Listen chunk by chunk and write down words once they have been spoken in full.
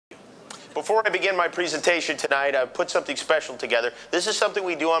Before I begin my presentation tonight, I've put something special together. This is something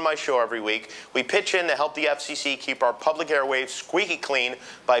we do on my show every week. We pitch in to help the FCC keep our public airwaves squeaky clean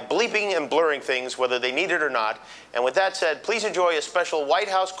by bleeping and blurring things, whether they need it or not. And with that said, please enjoy a special White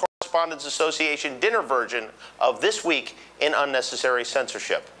House Correspondents Association dinner version of This Week in Unnecessary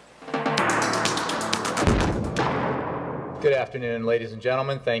Censorship. Good afternoon, ladies and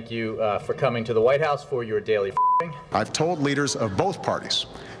gentlemen. Thank you for coming to the White House for your daily f***ing. I've told leaders of both parties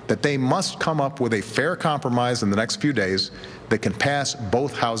that they must come up with a fair compromise in the next few days that can pass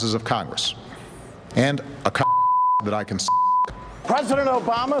both houses of Congress, and a that I can. President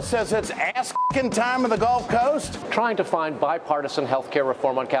Obama says it's ass-kicking time in the Gulf Coast. Trying to find bipartisan health care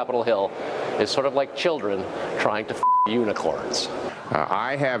reform on Capitol Hill is sort of like children trying to unicorns.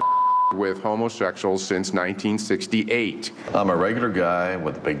 I have with homosexuals since 1968. I'm a regular guy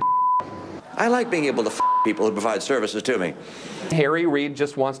with a big. I like being able to people who provide services to me. Harry Reid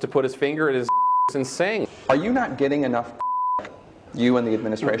just wants to put his finger at his and sing. Are you not getting enough, you and the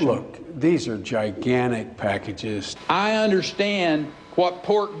administration? Look, these are gigantic packages. I understand what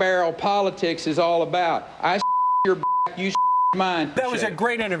pork barrel politics is all about. I your you mine. That was a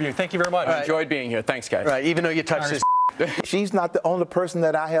great interview. Thank you very much. Enjoyed being here. Thanks, guys. Right, even though you touched his. She's not the only person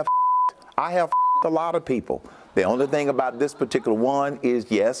that I have a lot of people. The only thing about this particular one is,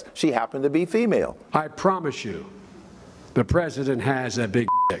 yes, she happened to be female. I promise you, the president has a big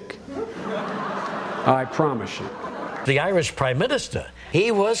dick. I promise you. The Irish Prime Minister, he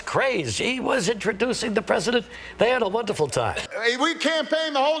was crazed. He was introducing the president. They had a wonderful time. Hey, we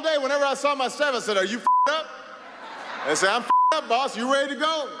campaigned the whole day. Whenever I saw my staff, I said, "Are you up?" They said, "I'm up, boss. You ready to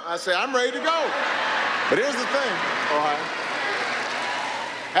go?" I said, "I'm ready to go." But here's the thing, Ohio.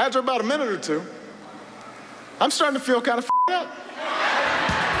 After about a minute or two, I'm starting to feel kind of up.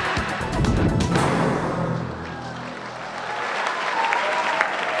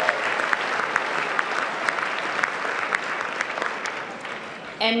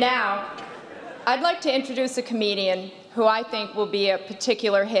 And now, I'd like to introduce a comedian who I think will be a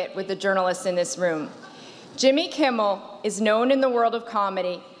particular hit with the journalists in this room. Jimmy Kimmel is known in the world of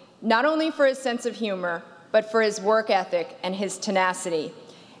comedy not only for his sense of humor, but for his work ethic and his tenacity.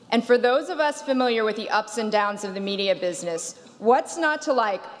 And for those of us familiar with the ups and downs of the media business, what's not to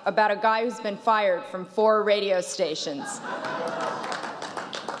like about a guy who's been fired from 4 radio stations?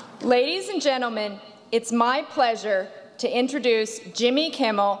 Ladies and gentlemen, it's my pleasure to introduce Jimmy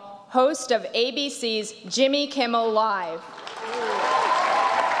Kimmel, host of ABC's Jimmy Kimmel Live.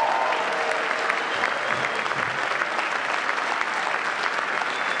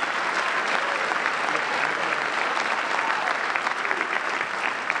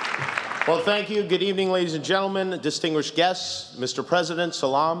 Well, thank you. Good evening, ladies and gentlemen, distinguished guests, Mr. President,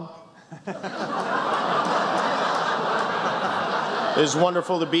 salam. It is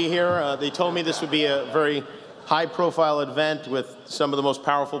wonderful to be here. They told me this would be a very high-profile event with some of the most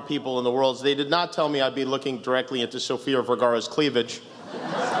powerful people in the world. They did not tell me I'd be looking directly into Sofia Vergara's cleavage.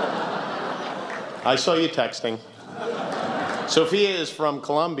 I saw you texting. Sofia is from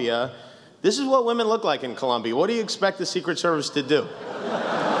Colombia. This is what women look like in Colombia. What do you expect the Secret Service to do?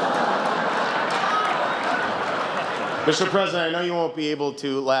 Mr. President, I know you won't be able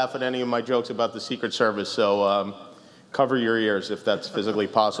to laugh at any of my jokes about the Secret Service, so cover your ears if that's physically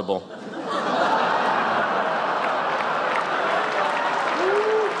possible.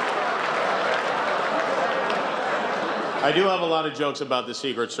 I do have a lot of jokes about the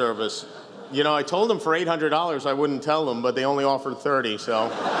Secret Service. You know, I told them for $800 I wouldn't tell them, but they only offered $30, so.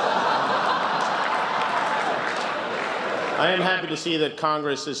 I am happy to see that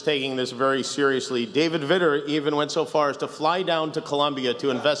Congress is taking this very seriously. David Vitter even went so far as to fly down to Colombia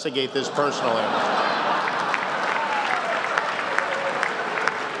to investigate this personally.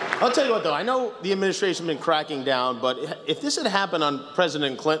 I'll tell you what, though, I know the administration has been cracking down, but if this had happened on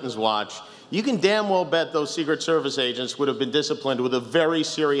President Clinton's watch, you can damn well bet those Secret Service agents would have been disciplined with a very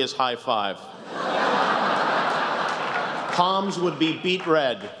serious high five. Palms would be beet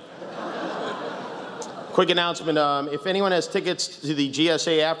red. Quick announcement, if anyone has tickets to the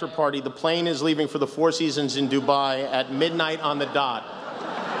GSA after party, the plane is leaving for the Four Seasons in Dubai at midnight on the dot.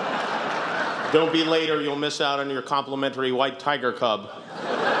 Don't be late or you'll miss out on your complimentary white tiger cub.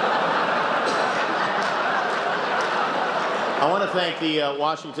 I want to thank the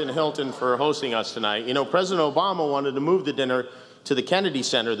Washington Hilton for hosting us tonight. You know, President Obama wanted to move the dinner to the Kennedy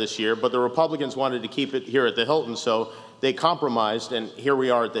Center this year, but the Republicans wanted to keep it here at the Hilton, so they compromised, and here we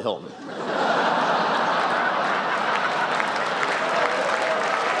are at the Hilton.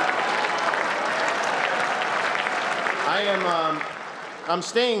 I'm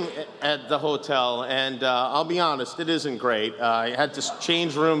staying at the hotel, and I'll be honest, it isn't great. I had to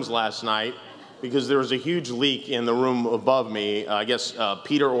change rooms last night because there was a huge leak in the room above me. I guess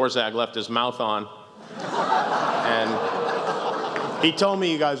Peter Orszag left his mouth on. And he told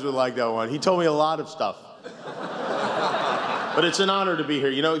me you guys would like that one. He told me a lot of stuff. But it's an honor to be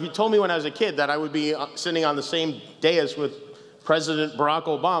here. You know, he told me when I was a kid that I would be sitting on the same dais with President Barack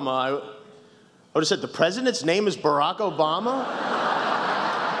Obama. I would have said, the president's name is Barack Obama?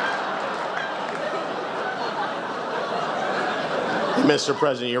 Mr.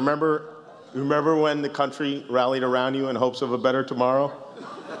 President, you remember when the country rallied around you in hopes of a better tomorrow?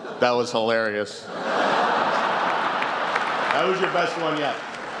 That was hilarious. That was your best one yet.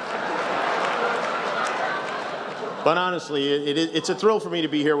 But honestly, it's a thrill for me to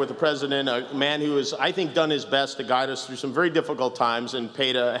be here with the president, a man who has, I think, done his best to guide us through some very difficult times and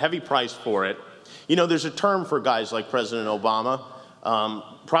paid a heavy price for it. You know, there's a term for guys like President Obama.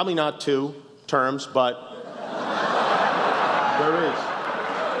 Probably not 2 terms, but there is.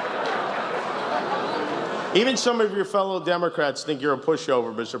 Even some of your fellow Democrats think you're a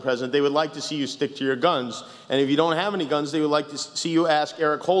pushover, Mr. President. They would like to see you stick to your guns. And if you don't have any guns, they would like to see you ask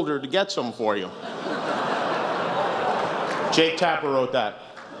Eric Holder to get some for you. Jake Tapper wrote that.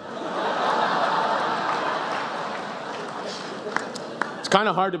 It's kind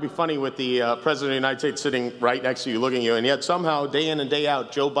of hard to be funny with the President of the United States sitting right next to you, looking at you, and yet somehow, day in and day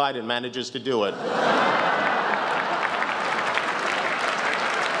out, Joe Biden manages to do it.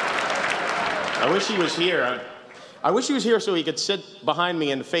 I wish he was here. I wish he was here so he could sit behind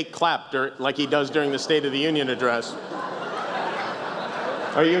me and fake clap like he does during the State of the Union address.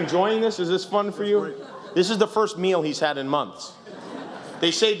 Are you enjoying this? Is this fun for you? This is the first meal he's had in months.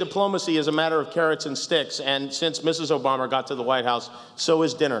 They say diplomacy is a matter of carrots and sticks, and since Mrs. Obama got to the White House, so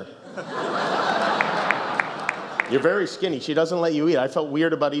is dinner. You're very skinny. She doesn't let you eat. I felt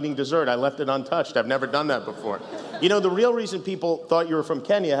weird about eating dessert. I left it untouched. I've never done that before. You know, the real reason people thought you were from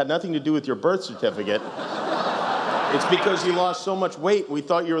Kenya had nothing to do with your birth certificate. It's because you lost so much weight, we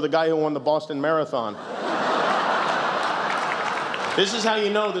thought you were the guy who won the Boston Marathon. This is how you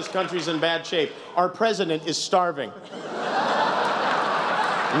know this country's in bad shape. Our president is starving.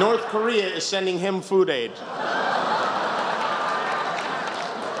 North Korea is sending him food aid.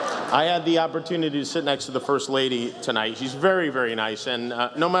 I had the opportunity to sit next to the First Lady tonight. She's very, very nice, and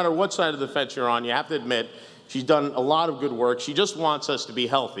no matter what side of the fence you're on, you have to admit, she's done a lot of good work. She just wants us to be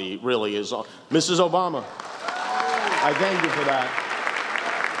healthy, really, is all. Mrs. Obama, I thank you for that.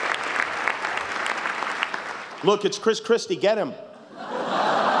 Look, it's Chris Christie, get him.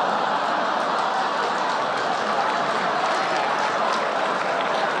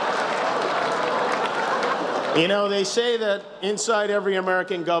 You know, they say that inside every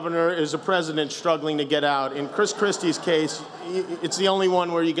American governor is a president struggling to get out. In Chris Christie's case, it's the only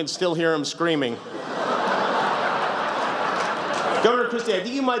one where you can still hear him screaming. Governor Christie, I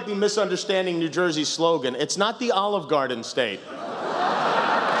think you might be misunderstanding New Jersey's slogan. It's not the Olive Garden state.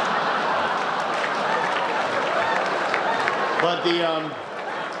 But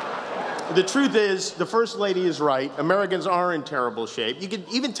the truth is, the First Lady is right. Americans are in terrible shape. You can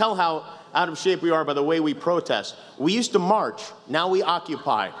even tell how out of shape we are by the way we protest. We used to march, now we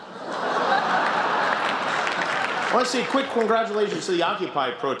occupy. I want to say quick congratulations to the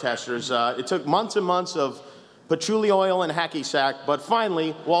Occupy protesters. It took months and months of patchouli oil and hacky sack, but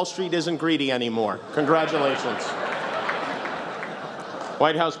finally, Wall Street isn't greedy anymore. Congratulations.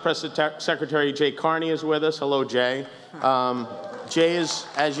 White House Press Secretary Jay Carney is with us. Hello, Jay. Jay is,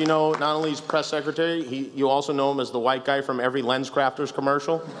 as you know, not only his press secretary, you also know him as the white guy from every LensCrafters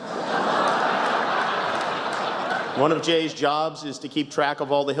commercial. One of Jay's jobs is to keep track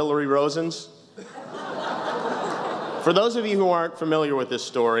of all the Hillary Rosens. For those of you who aren't familiar with this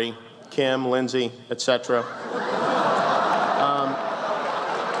story, Kim, Lindsay, etc.,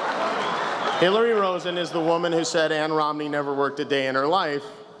 Hillary Rosen is the woman who said Ann Romney never worked a day in her life,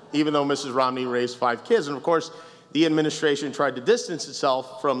 even though Mrs. Romney raised 5 kids. And of course, the administration tried to distance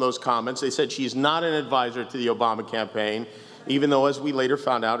itself from those comments. They said she's not an advisor to the Obama campaign, even though, as we later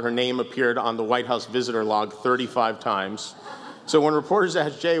found out, her name appeared on the White House visitor log 35 times. So when reporters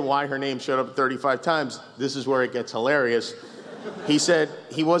asked Jay why her name showed up 35 times, this is where it gets hilarious. He said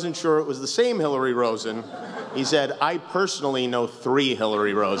he wasn't sure it was the same Hillary Rosen. He said, I personally know 3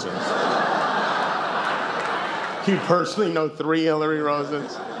 Hillary Rosens. You personally know 3 Hillary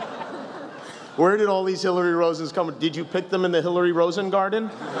Rosens? Where did all these Hillary Rosens come? Did you pick them in the Hillary Rosen garden?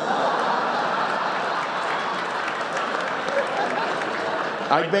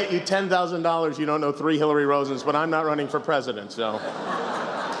 I bet you $10,000 you don't know 3 Hillary Rosens, but I'm not running for president, so.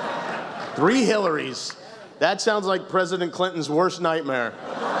 3 Hillarys. That sounds like President Clinton's worst nightmare.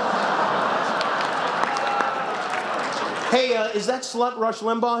 Hey, is that slut Rush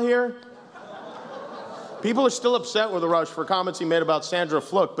Limbaugh here? People are still upset with Rush for comments he made about Sandra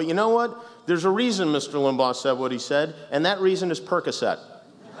Fluke, but you know what? There's a reason Mr. Limbaugh said what he said, and that reason is Percocet.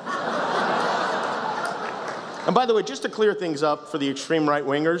 And by the way, just to clear things up for the extreme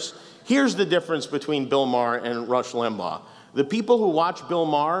right-wingers, here's the difference between Bill Maher and Rush Limbaugh. The people who watch Bill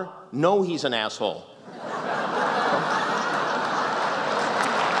Maher know he's an asshole.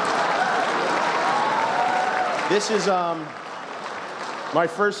 This is my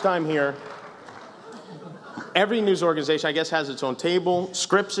first time here. Every news organization, I guess, has its own table.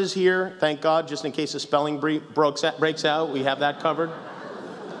 Scripps is here, thank God, just in case a spelling breaks out. We have that covered.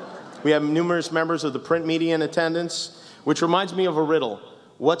 We have numerous members of the print media in attendance, which reminds me of a riddle.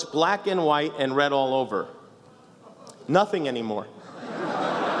 What's black and white and red all over? Nothing anymore.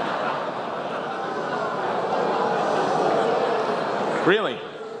 Really?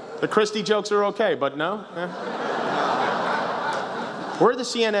 The Christie jokes are okay, but no? Where are the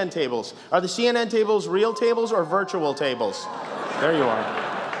CNN tables? Are the CNN tables real tables or virtual tables? There you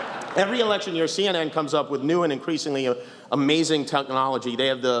are. Every election year, CNN comes up with new and increasingly amazing technology. They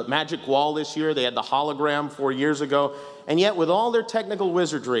have the magic wall this year. They had the hologram 4 years ago. And yet, with all their technical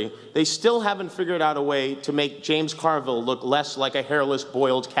wizardry, they still haven't figured out a way to make James Carville look less like a hairless,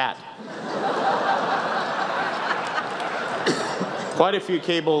 boiled cat. Quite a few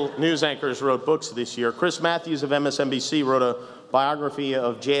cable news anchors wrote books this year. Chris Matthews of MSNBC wrote a biography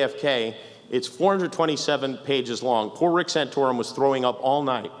of JFK. It's 427 pages long. Poor Rick Santorum was throwing up all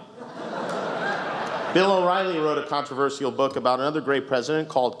night. Bill O'Reilly wrote a controversial book about another great president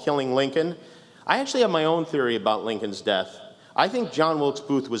called Killing Lincoln. I actually have my own theory about Lincoln's death. I think John Wilkes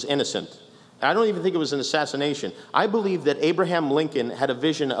Booth was innocent. I don't even think it was an assassination. I believe that Abraham Lincoln had a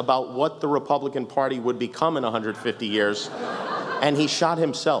vision about what the Republican Party would become in 150 years, and he shot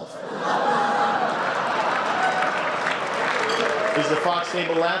himself. Is the Fox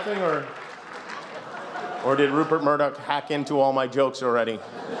table laughing, or did Rupert Murdoch hack into all my jokes already?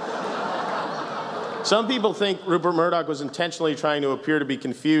 Some people think Rupert Murdoch was intentionally trying to appear to be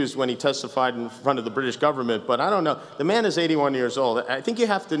confused when he testified in front of the British government, but I don't know. The man is 81 years old. I think you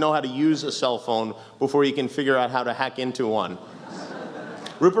have to know how to use a cell phone before you can figure out how to hack into one.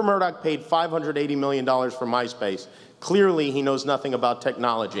 Rupert Murdoch paid $580 million for MySpace. Clearly, he knows nothing about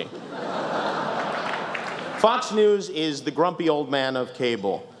technology. Fox News is the grumpy old man of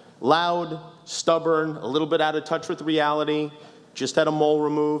cable. Loud, stubborn, a little bit out of touch with reality, just had a mole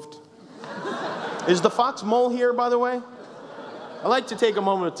removed. Is the Fox mole here, by the way? I'd like to take a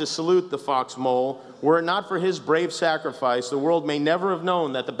moment to salute the Fox mole. Were it not for his brave sacrifice, the world may never have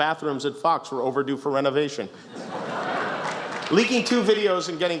known that the bathrooms at Fox were overdue for renovation. Leaking 2 videos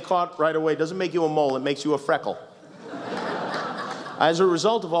and getting caught right away doesn't make you a mole, it makes you a freckle. As a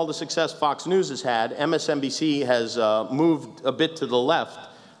result of all the success Fox News has had, MSNBC has moved a bit to the left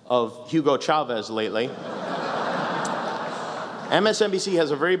of Hugo Chavez lately. MSNBC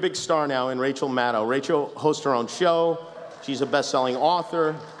has a very big star now in Rachel Maddow. Rachel hosts her own show. She's a best-selling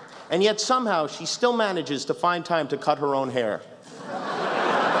author. And yet somehow she still manages to find time to cut her own hair.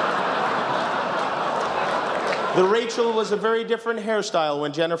 The Rachel was a very different hairstyle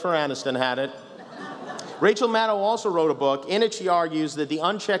when Jennifer Aniston had it. Rachel Maddow also wrote a book. In it, she argues that the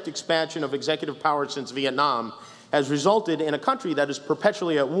unchecked expansion of executive power since Vietnam has resulted in a country that is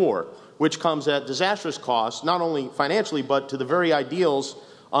perpetually at war, which comes at disastrous cost, not only financially, but to the very ideals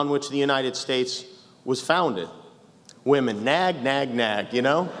on which the United States was founded. Women, nag, nag, nag, you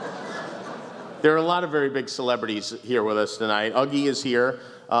know? There are a lot of very big celebrities here with us tonight. Uggy is here.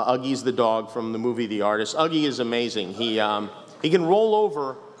 Uggy's the dog from the movie The Artist. Uggy is amazing. He can roll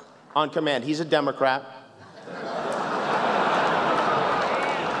over on command. He's a Democrat.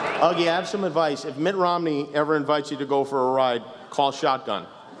 Uggy, I have some advice. If Mitt Romney ever invites you to go for a ride, call shotgun.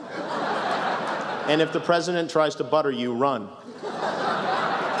 And if the president tries to butter you, run.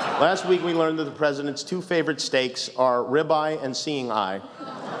 Last week we learned that the president's 2 favorite steaks are ribeye and seeing eye.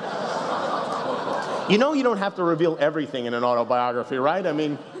 You know you don't have to reveal everything in an autobiography, right? I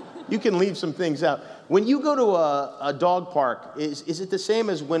mean, you can leave some things out. When you go to a dog park, is it the same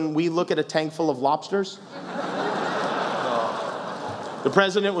as when we look at a tank full of lobsters? The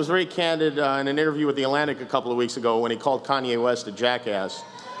president was very candid in an interview with The Atlantic a couple of weeks ago when he called Kanye West a jackass.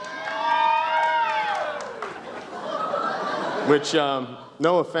 Which,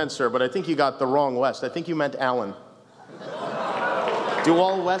 no offense, sir, but I think you got the wrong West. I think you meant Alan. Do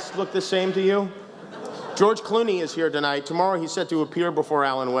all Wests look the same to you? George Clooney is here tonight. Tomorrow he's set to appear before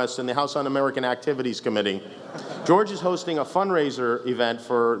Alan West in the House Un-American Activities Committee. George is hosting a fundraiser event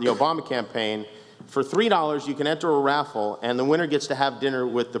for the Obama campaign For $3, you can enter a raffle, and the winner gets to have dinner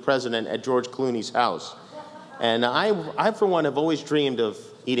with the president at George Clooney's house. And I, for one, have always dreamed of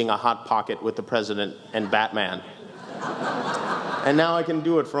eating a Hot Pocket with the president and Batman. And now I can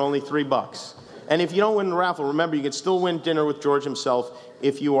do it for only $3. And if you don't win the raffle, remember, you can still win dinner with George himself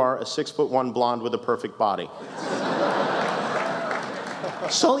if you are a 6'1" blonde with a perfect body.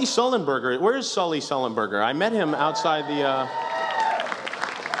 Sully Sullenberger. Where's Sully Sullenberger? I met him outside the...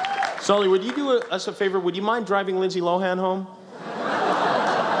 Sully, would you do us a favor? Would you mind driving Lindsay Lohan home?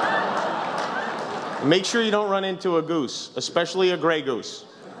 Make sure you don't run into a goose, especially a gray goose.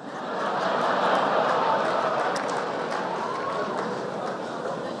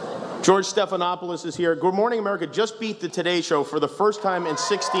 George Stephanopoulos is here. Good Morning America just beat the Today Show for the first time in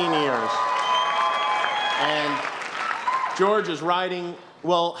 16 years. And George is riding,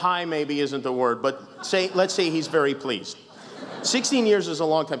 well, high maybe isn't the word, but let's say he's very pleased. 16 years is a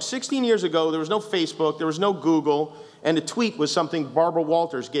long time. 16 years ago, there was no Facebook, there was no Google, and a tweet was something Barbara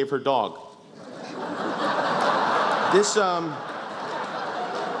Walters gave her dog.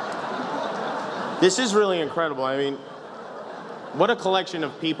 This is really incredible. I mean, what a collection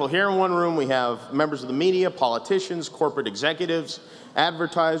of people. Here in one room we have members of the media, politicians, corporate executives,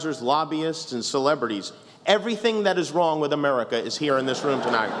 advertisers, lobbyists, and celebrities. Everything that is wrong with America is here in this room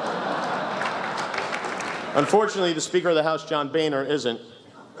tonight. Unfortunately, the Speaker of the House, John Boehner, isn't.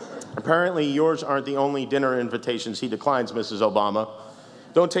 Apparently, yours aren't the only dinner invitations he declines, Mrs. Obama.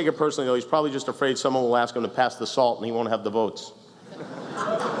 Don't take it personally, though. He's probably just afraid someone will ask him to pass the salt and he won't have the votes.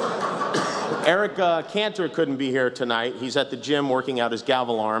 Eric Cantor couldn't be here tonight. He's at the gym working out his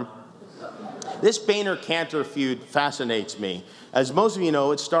gavel arm. This Boehner-Cantor feud fascinates me. As most of you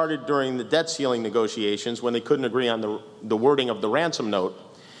know, it started during the debt ceiling negotiations when they couldn't agree on the wording of the ransom note.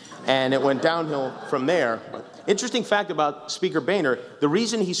 And it went downhill from there. Interesting fact about Speaker Boehner, the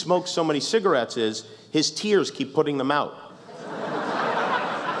reason he smokes so many cigarettes is his tears keep putting them out.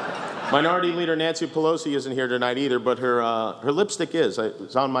 Minority Leader Nancy Pelosi isn't here tonight either, but her lipstick is.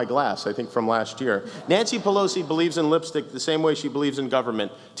 It's on my glass, I think, from last year. Nancy Pelosi believes in lipstick the same way she believes in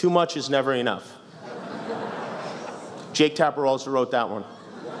government. Too much is never enough. Jake Tapper also wrote that one.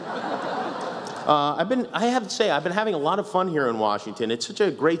 I have to say, I've been having a lot of fun here in Washington. It's such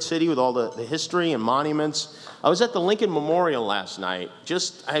a great city with all the history and monuments. I was at the Lincoln Memorial last night.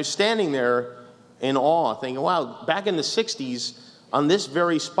 I was standing there in awe, thinking, wow, back in the 60s, on this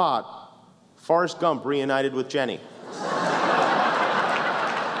very spot, Forrest Gump reunited with Jenny.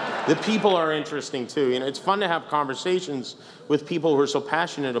 The people are interesting, too. You know, it's fun to have conversations with people who are so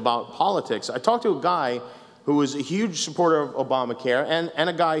passionate about politics. I talked to a guy who was a huge supporter of Obamacare, and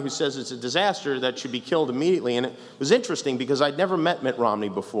a guy who says it's a disaster that should be killed immediately. And it was interesting because I'd never met Mitt Romney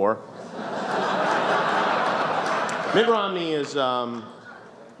before. Mitt Romney is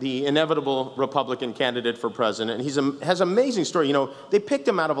the inevitable Republican candidate for president, and he has an amazing story. You know, they picked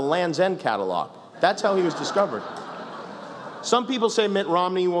him out of a Land's End catalog. That's how he was discovered. Some people say Mitt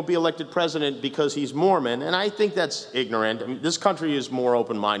Romney won't be elected president because he's Mormon, and I think that's ignorant. I mean, this country is more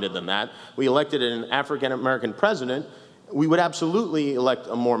open-minded than that. We elected an African-American president. We would absolutely elect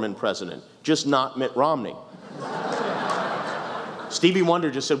a Mormon president, just not Mitt Romney. Stevie Wonder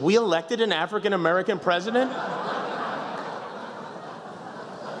just said, "We elected an African-American president?"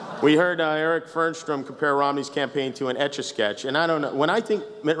 We heard Eric Fernstrom compare Romney's campaign to an Etch-a-Sketch, and I don't know. When I think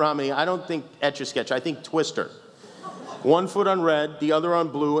Mitt Romney, I don't think Etch-a-Sketch, I think Twister. One foot on red, the other on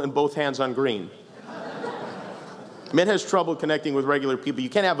blue, and both hands on green. Mitt has trouble connecting with regular people. You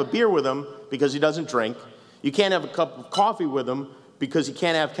can't have a beer with him because he doesn't drink. You can't have a cup of coffee with him because he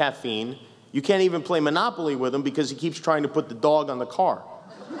can't have caffeine. You can't even play Monopoly with him because he keeps trying to put the dog on the car.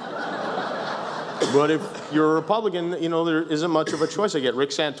 But if you're a Republican, you know, there isn't much of a choice. I get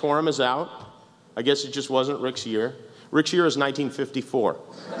Rick Santorum is out. I guess it just wasn't Rick's year. Rick's year is 1954.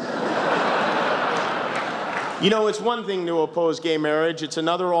 You know, it's one thing to oppose gay marriage. It's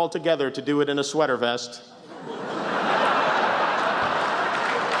another altogether to do it in a sweater vest.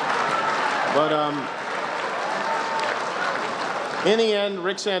 But in the end,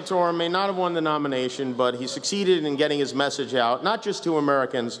 Rick Santorum may not have won the nomination, but he succeeded in getting his message out, not just to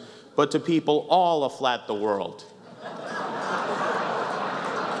Americans, but to people all aflat the world.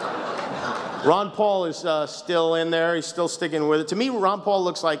 Ron Paul is still in there. He's still sticking with it. To me, Ron Paul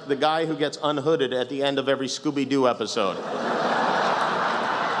looks like the guy who gets unhooded at the end of every Scooby-Doo episode.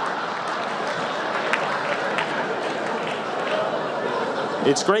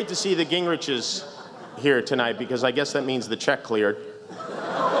 It's great to see the Gingriches here tonight because I guess that means the check cleared.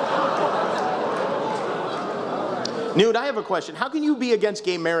 Newt, I have a question. How can you be against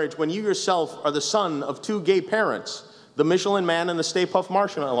gay marriage when you yourself are the son of two gay parents, the Michelin Man and the Stay Puft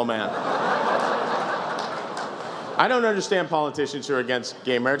Marshmallow Man? I don't understand politicians who are against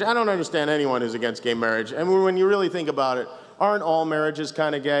gay marriage. I don't understand anyone who's against gay marriage. I mean, when you really think about it, aren't all marriages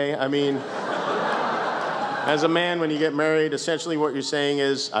kind of gay? I mean, as a man, when you get married, essentially what you're saying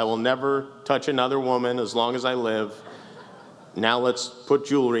is, I will never touch another woman as long as I live. Now let's put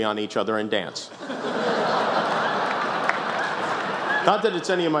jewelry on each other and dance. Not that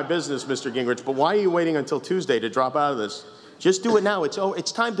it's any of my business, Mr. Gingrich, but why are you waiting until Tuesday to drop out of this? Just do it now.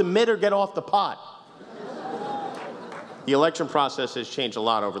 It's time to mid or get off the pot. The election process has changed a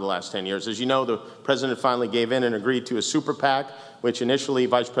lot over the last 10 years. As you know, the president finally gave in and agreed to a super PAC, which initially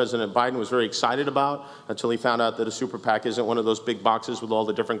Vice President Biden was very excited about until he found out that a super PAC isn't one of those big boxes with all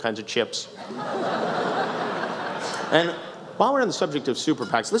the different kinds of chips. And while we're on the subject of super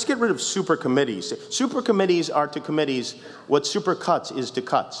PACs, let's get rid of super committees. Super committees are to committees what super cuts is to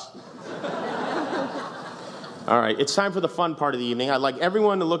cuts. All right, it's time for the fun part of the evening. I'd like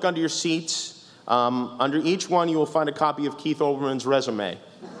everyone to look under your seats. Under each one, you will find a copy of Keith Olbermann's resume.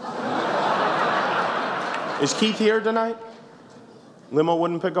 Is Keith here tonight? Limo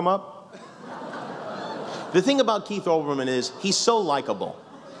wouldn't pick him up? The thing about Keith Olbermann is he's so likable.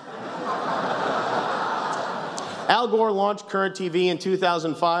 Al Gore launched Current TV in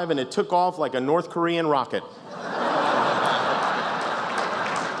 2005, and it took off like a North Korean rocket.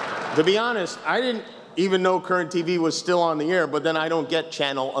 To be honest, I didn't even know Current TV was still on the air, but then I don't get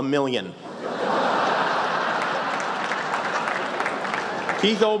channel a million.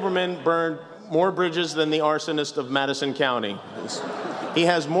 Keith Olbermann burned more bridges than the arsonist of Madison County. He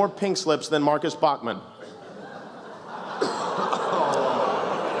has more pink slips than Marcus Bachmann.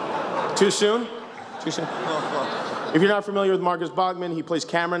 Too soon? Too soon? If you're not familiar with Marcus Bachmann, he plays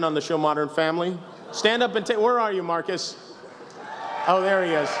Cameron on the show Modern Family. Stand up and take, where are you, Marcus? Oh, there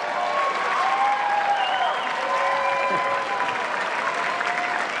he is.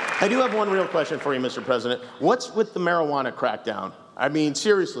 I do have one real question for you, Mr. President. What's with the marijuana crackdown? I mean,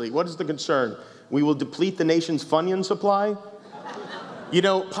 seriously, what is the concern? We will deplete the nation's Funyun supply? You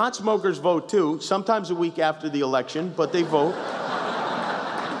know, pot smokers vote too, sometimes a week after the election, but they vote.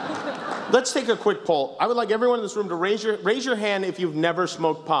 Let's take a quick poll. I would like everyone in this room to raise your hand if you've never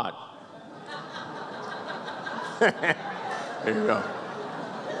smoked pot. There you go.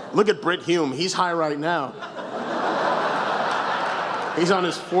 Look at Britt Hume. He's high right now. He's on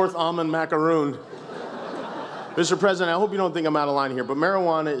his 4th almond macaroon. Mr. President, I hope you don't think I'm out of line here, but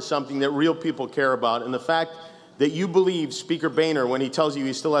marijuana is something that real people care about, and the fact that you believe Speaker Boehner, when he tells you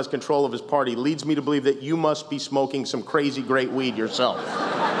he still has control of his party, leads me to believe that you must be smoking some crazy great weed yourself.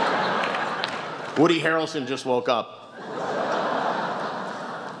 Woody Harrelson just woke up.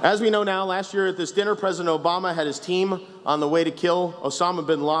 As we know now, last year at this dinner, President Obama had his team on the way to kill Osama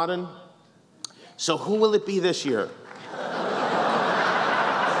bin Laden. So who will it be this year?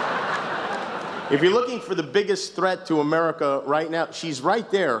 If you're looking for the biggest threat to America right now, she's right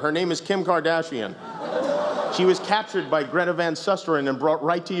there. Her name is Kim Kardashian. She was captured by Greta Van Susteren and brought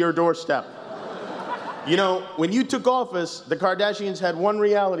right to your doorstep. You know, when you took office, the Kardashians had one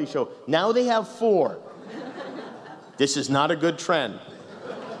reality show. Now they have 4. This is not a good trend.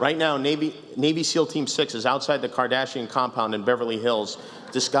 Right now, Navy SEAL Team 6 is outside the Kardashian compound in Beverly Hills,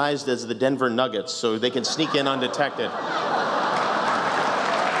 disguised as the Denver Nuggets, so they can sneak in undetected.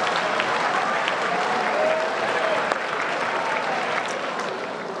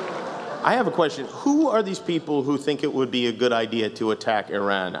 I have a question. Who are these people who think it would be a good idea to attack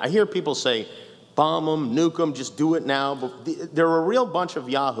Iran? I hear people say, bomb them, nuke them, just do it now. But there are a real bunch of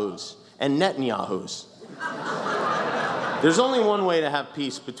yahoos and Netanyahus. There's only one way to have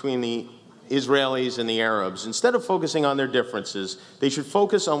peace between the Israelis and the Arabs. Instead of focusing on their differences, they should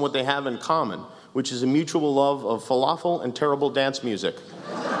focus on what they have in common, which is a mutual love of falafel and terrible dance music.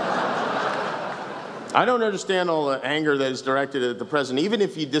 I don't understand all the anger that is directed at the president. Even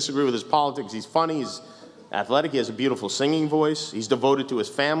if you disagree with his politics, he's funny, he's athletic, he has a beautiful singing voice, he's devoted to his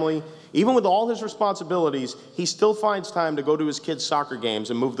family. Even with all his responsibilities, he still finds time to go to his kids' soccer games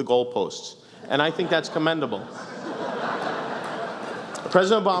and move the goalposts. And I think that's commendable.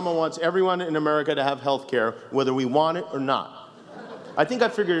 President Obama wants everyone in America to have health care, whether we want it or not. I think I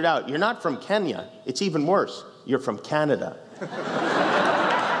figured it out. You're not from Kenya. It's even worse. You're from Canada.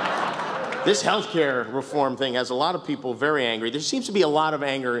 This health care reform thing has a lot of people very angry. There seems to be a lot of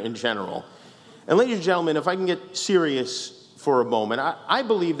anger in general. And ladies and gentlemen, if I can get serious for a moment, I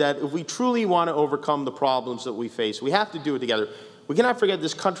believe that if we truly want to overcome the problems that we face, we have to do it together. We cannot forget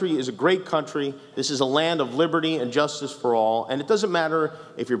this country is a great country. This is a land of liberty and justice for all. And it doesn't matter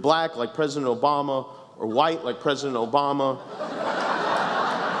if you're black like President Obama, or white like President Obama,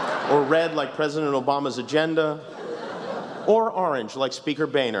 or red like President Obama's agenda, or orange like Speaker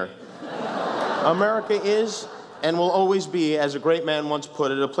Boehner. America is and will always be, as a great man once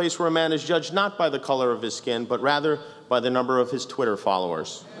put it, a place where a man is judged not by the color of his skin, but rather by the number of his Twitter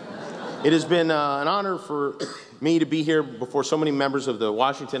followers. It has been an honor for me to be here before so many members of the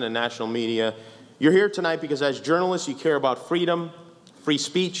Washington and national media. You're here tonight because as journalists, you care about freedom, free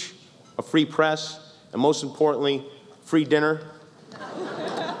speech, a free press, and most importantly, free dinner.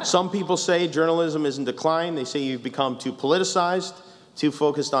 Some people say journalism is in decline. They say you've become too politicized, too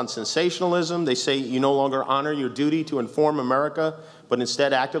focused on sensationalism. They say you no longer honor your duty to inform America, but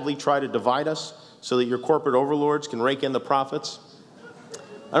instead actively try to divide us so that your corporate overlords can rake in the profits.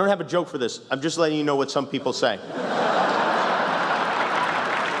 I don't have a joke for this. I'm just letting you know what some people say.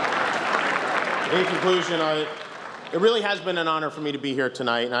 In conclusion, it really has been an honor for me to be here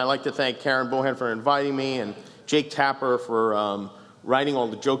tonight, and I'd like to thank Karen Bohan for inviting me, and Jake Tapper for writing all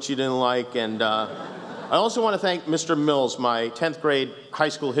the jokes you didn't like, and I also want to thank Mr. Mills, my 10th grade high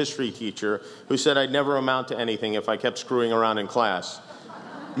school history teacher, who said I'd never amount to anything if I kept screwing around in class.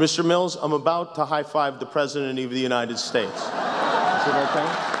 Mr. Mills, I'm about to high-five the President of the United States. Is it okay?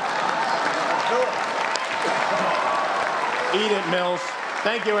 Eat it, Mills.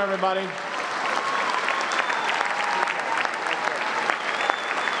 Thank you, everybody.